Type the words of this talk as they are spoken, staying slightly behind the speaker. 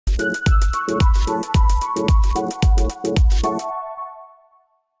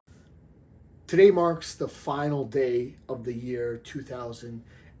Today marks the final day of the year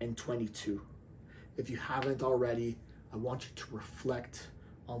 2022. If you haven't already, I want you to reflect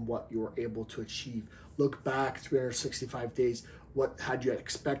on what you were able to achieve. Look back 365 days. What had you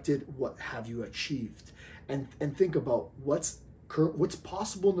expected? What have you achieved? And think about what's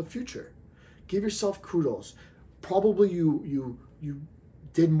possible in the future. Give yourself kudos. Probably you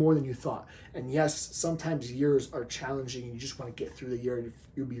did more than you thought. And yes, sometimes years are challenging and you just want to get through the year and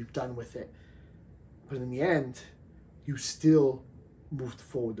you'll be done with it. But in the end, you still moved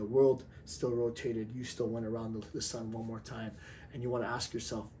forward. The world still rotated. You still went around the sun one more time. And you want to ask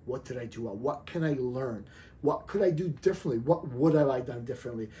yourself, what did I do well? What can I learn? What could I do differently? What would have I done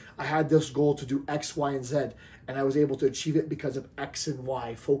differently? I had this goal to do X, Y, and Z, and I was able to achieve it because of X and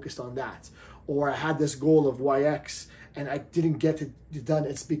Y, focused on that. Or I had this goal of YX, and I didn't get it done.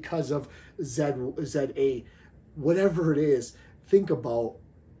 It's because of ZA. Whatever it is, think about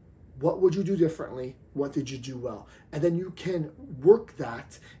what would you do differently? What did you do well? And then you can work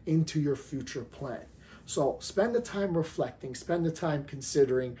that into your future plan. So spend the time reflecting, spend the time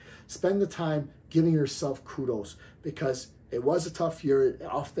considering, spend the time giving yourself kudos, because it was a tough year. It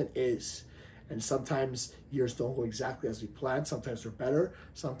often is. And sometimes years don't go exactly as we planned. Sometimes they're better.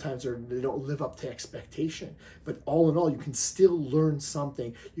 Sometimes they don't live up to expectation. But all in all, you can still learn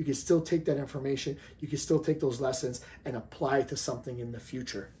something. You can still take that information. You can still take those lessons and apply it to something in the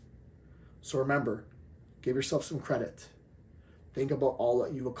future. So remember, give yourself some credit. Think about all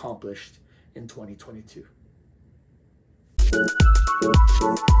that you've accomplished in 2022.